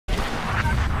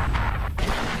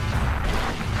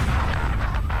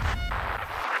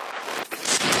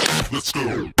Let's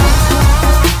go.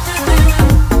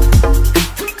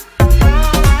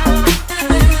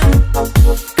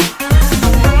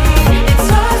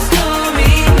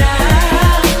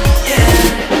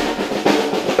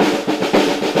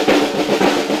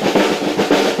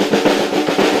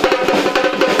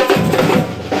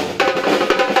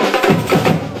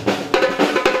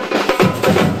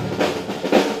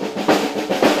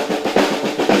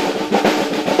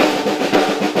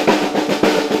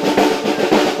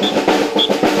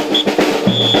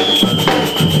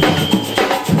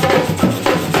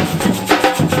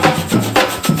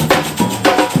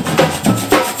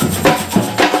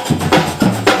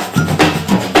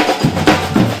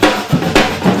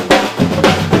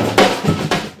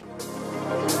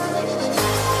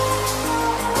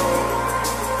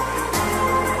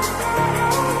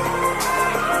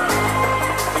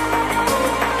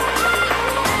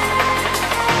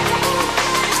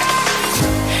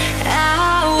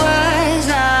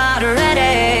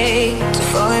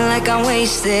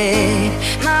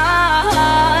 My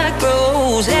heart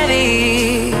grows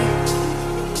heavy.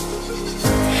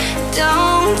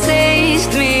 Don't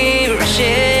taste me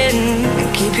rushing.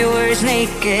 Keep your words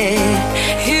naked.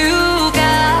 You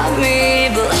got me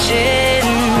blushing.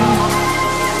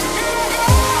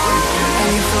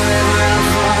 And you forever I'll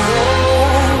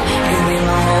follow. You'll be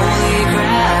my holy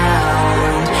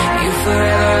ground. You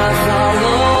forever I'll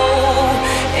follow.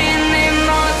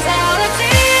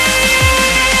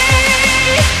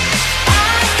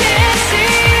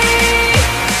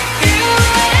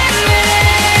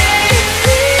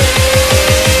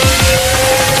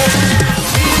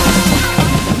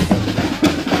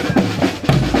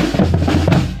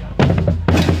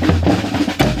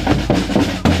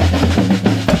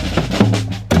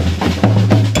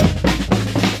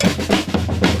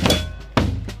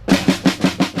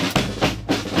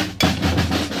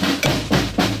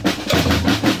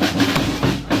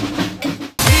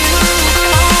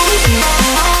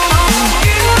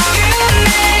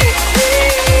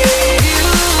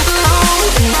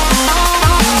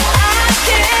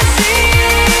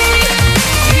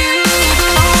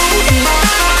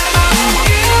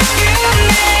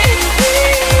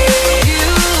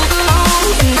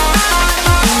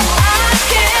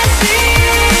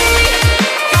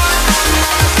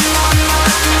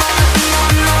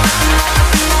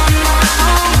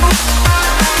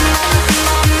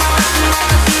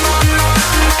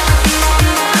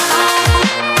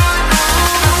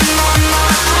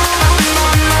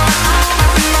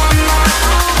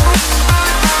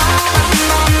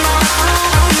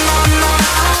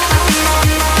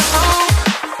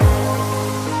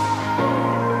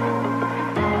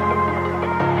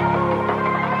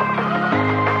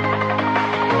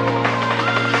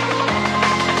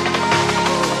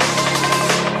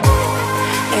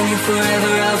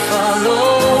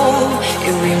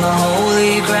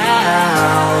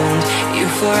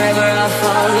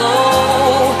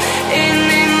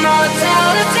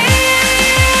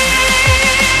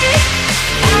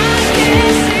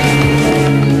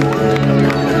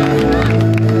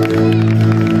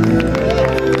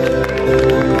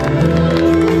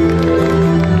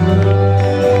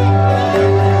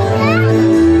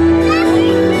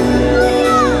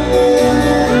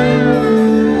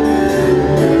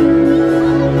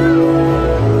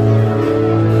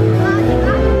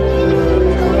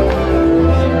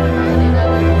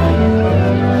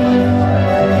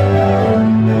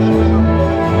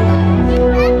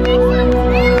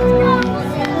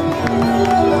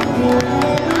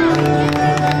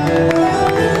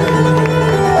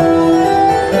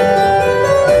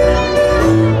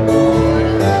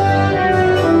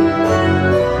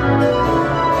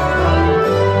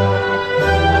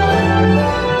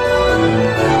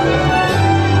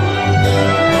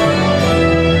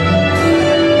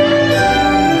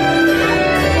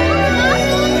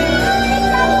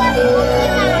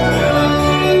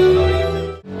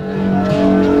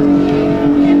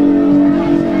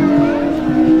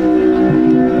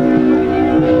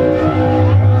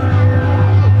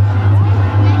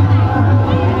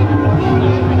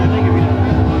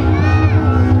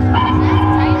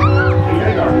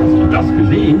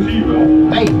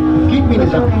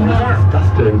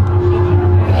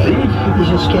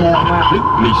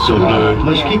 Nicht so blöd.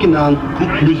 Was kicken dann?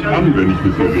 Guck mich an, wenn ich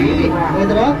das sehe.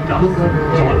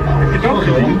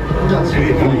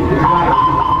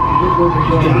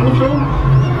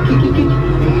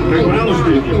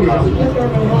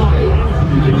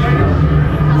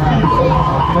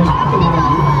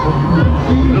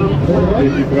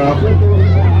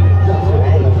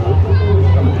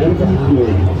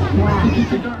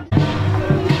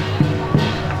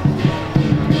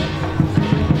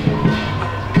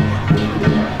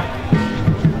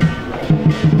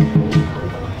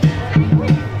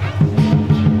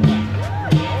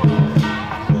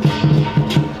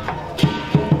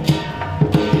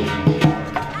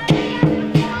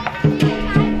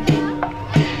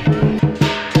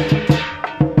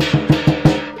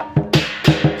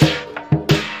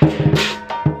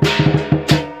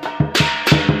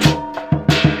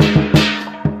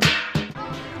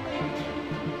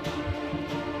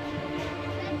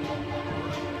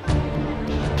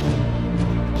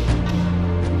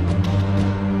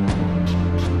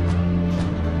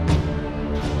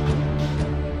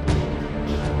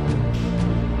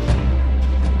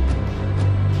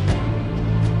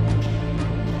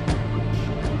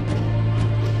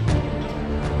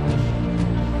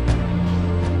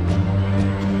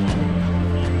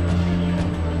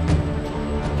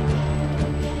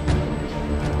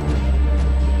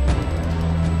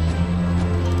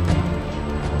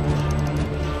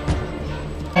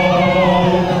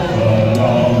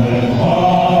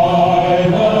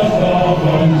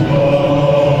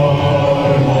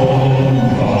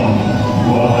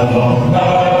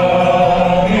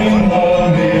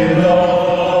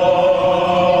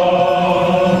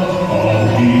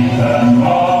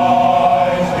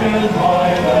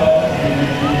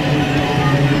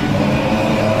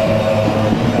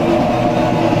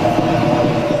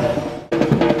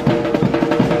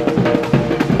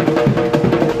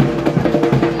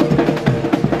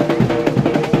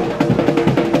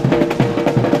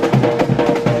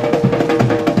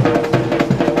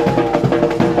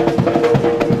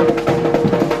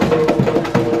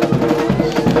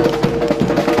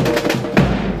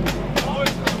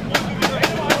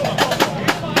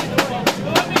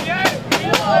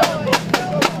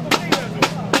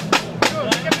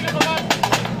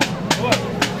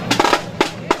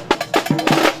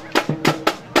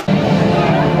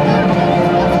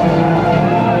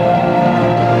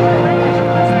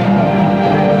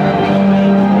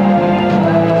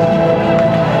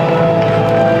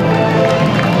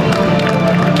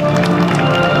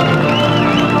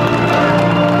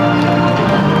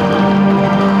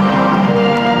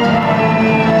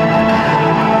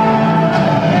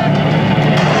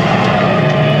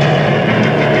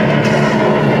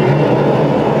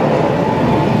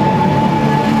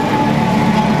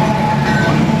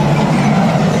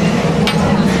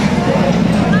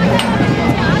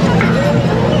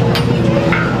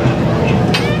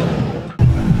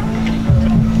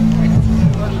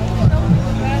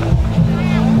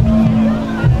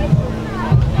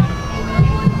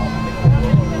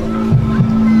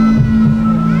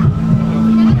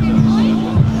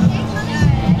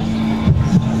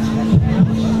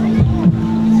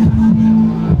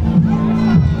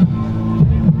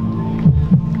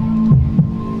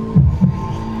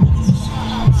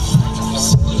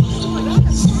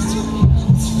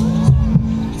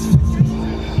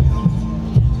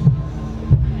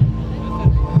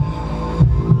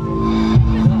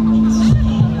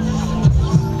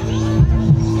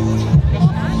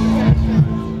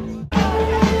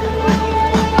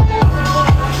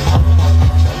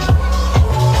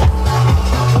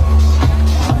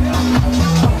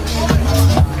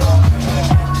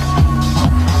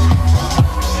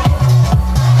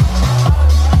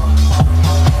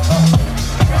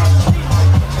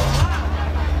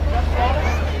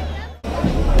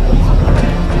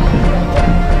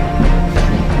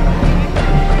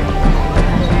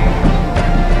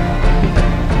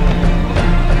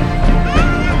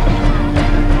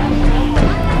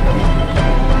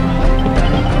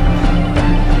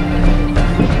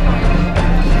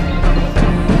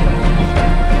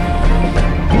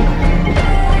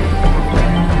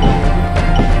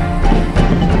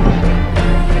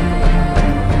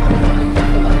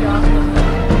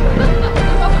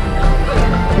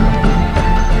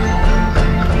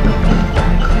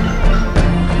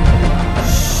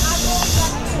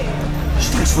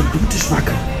 wordt Brutus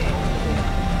wakker.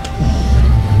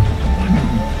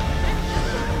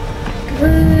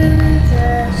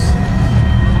 Brutus.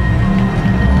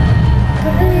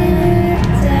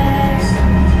 Brutus.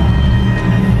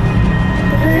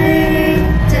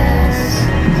 Brutus.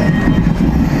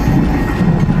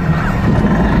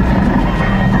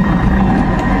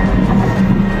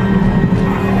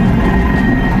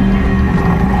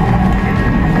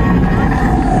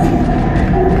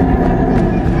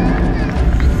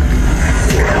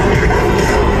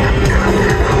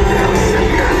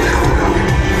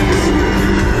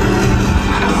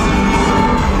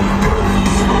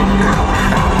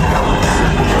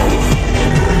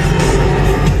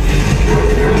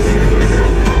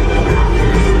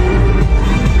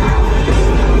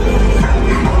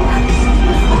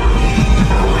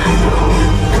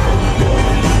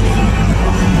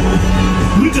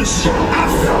 Brutus,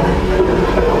 af!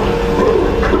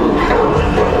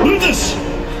 Brutus!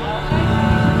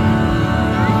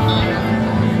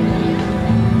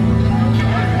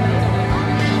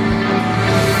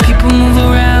 People move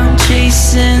around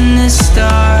chasing the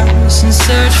stars and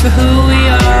search for who we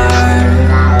are.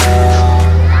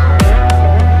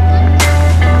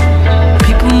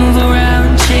 People move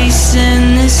around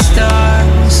chasing the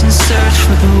stars and search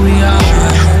for who we are.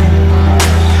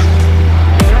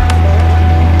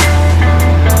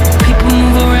 People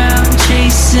move around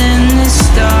chasing the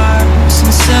stars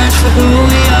and search for who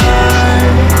we are.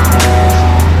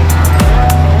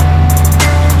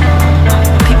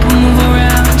 People move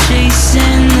around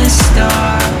chasing the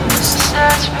stars,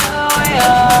 search for who we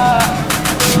are.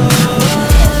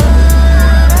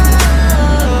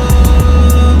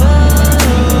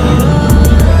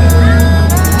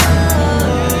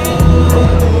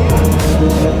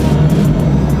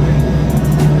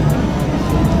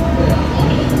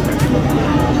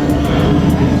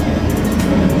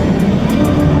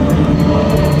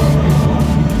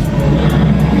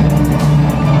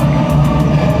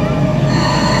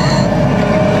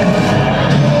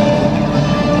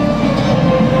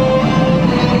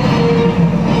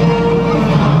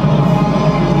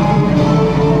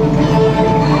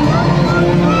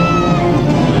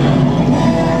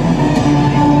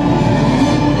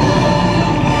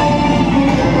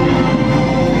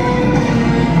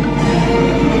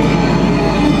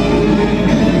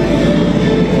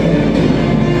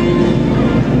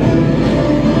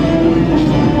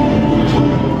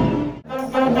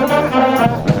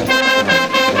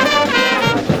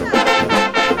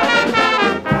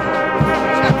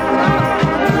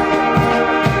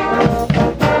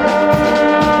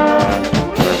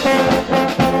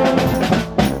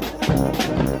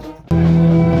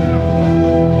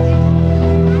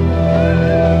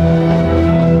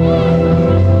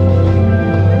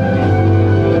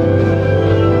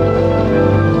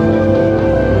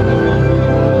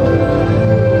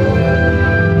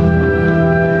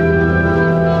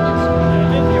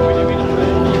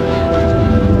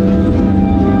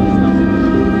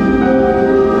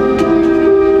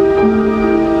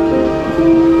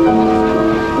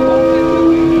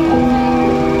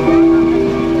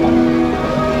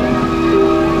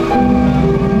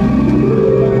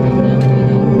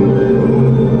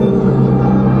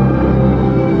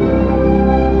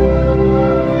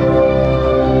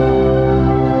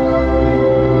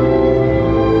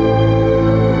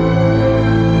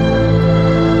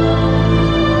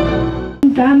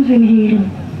 Dames en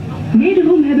heren,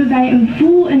 wederom hebben wij een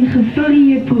vol en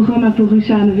gevarieerd programma voor u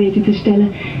samen weten te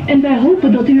stellen en wij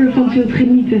hopen dat u ervan zult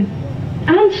genieten.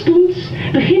 Aanstonds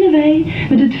beginnen wij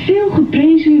met het veel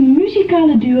geprezen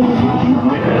muzikale duo.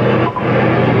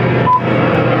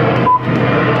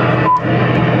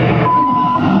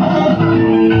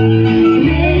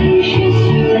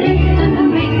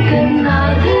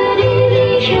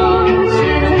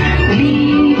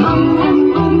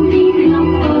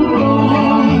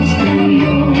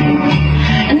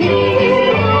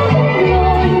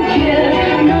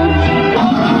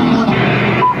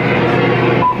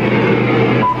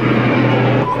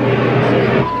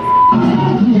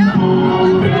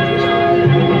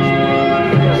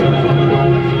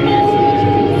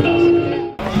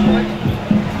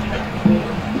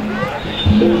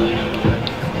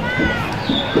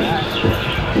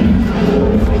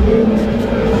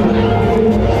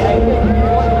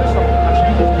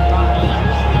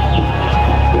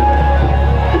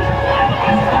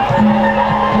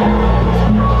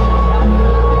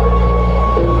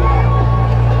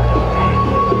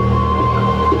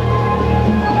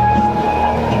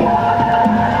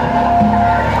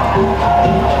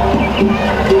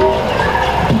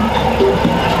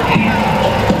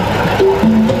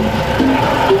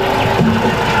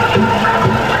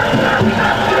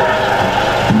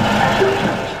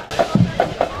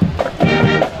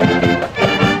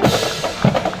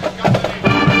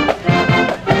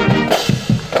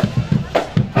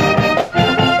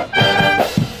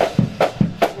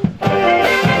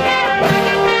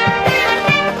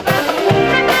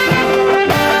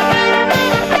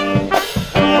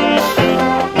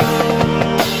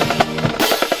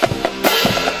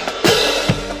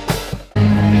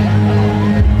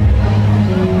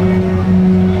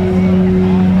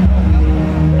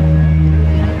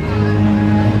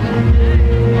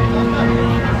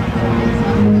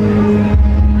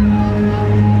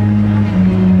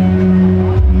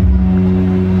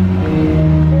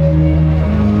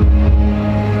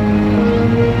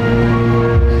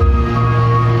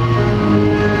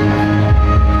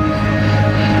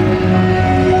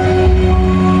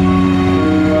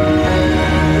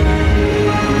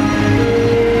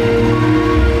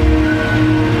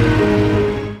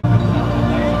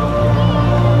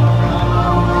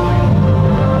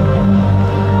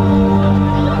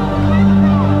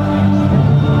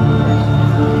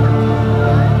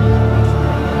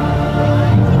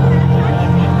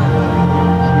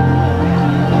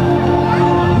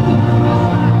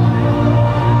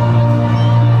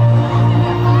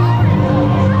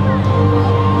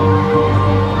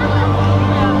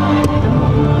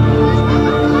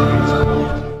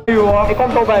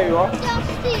 zo bij u hoor.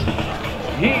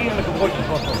 Heerlijke broodjes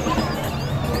was dat.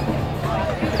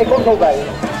 Ik kom zo bij u.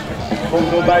 Ik kom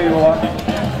zo bij u hoor.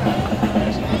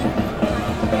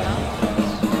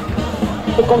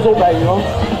 Ik kom zo bij u hoor.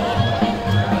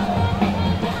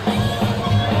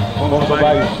 Ik kom zo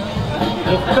bij u.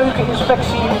 De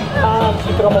keukeninspectie aan,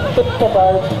 ziet er allemaal tip-top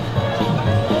uit.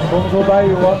 Ik kom zo bij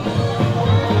u hoor.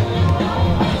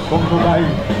 Ik kom zo bij u.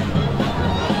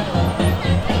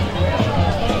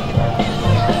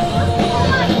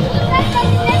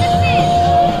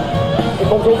 Ik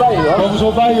kom zo bij u hoor. Kom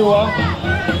zo bij u hoor.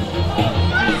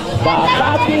 Waar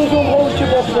gaat weer zo'n broodje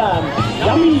Boschlaan?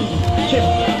 Yummy! Chip,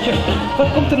 chip. Wat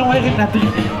komt er nou eigenlijk naar 3?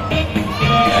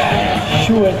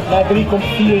 Sjoerd, na 3 komt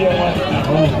 4 jongen.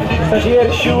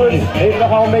 Stagiaire Sjoerd heeft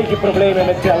nogal een beetje problemen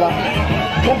met tellen.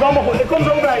 Komt allemaal goed, ik kom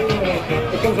zo bij u.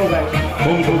 Ik kom zo bij u.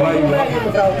 Kom zo bij u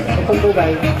mevrouw. Ik kom zo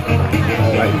bij u.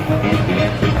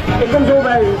 Ik kom zo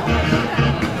bij u.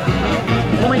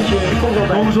 Momentje, ik kom zo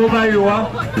bij u. Kom zo bij u hoor.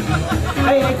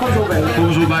 Hé, ik kom zo bij u.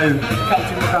 Kom zo bij u. Kijk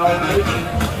u mevrouw, een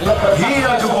beetje.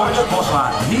 Heerlijke broodjes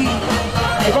Boschlaan.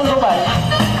 Ik kom zo bij u.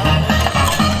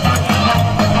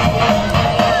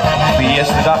 De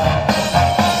eerste dag.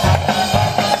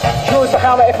 Jongens, dan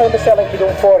gaan we even een bestelling doen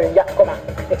voor u. Ja, kom maar.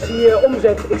 Ik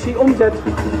zie omzet.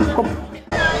 Kom.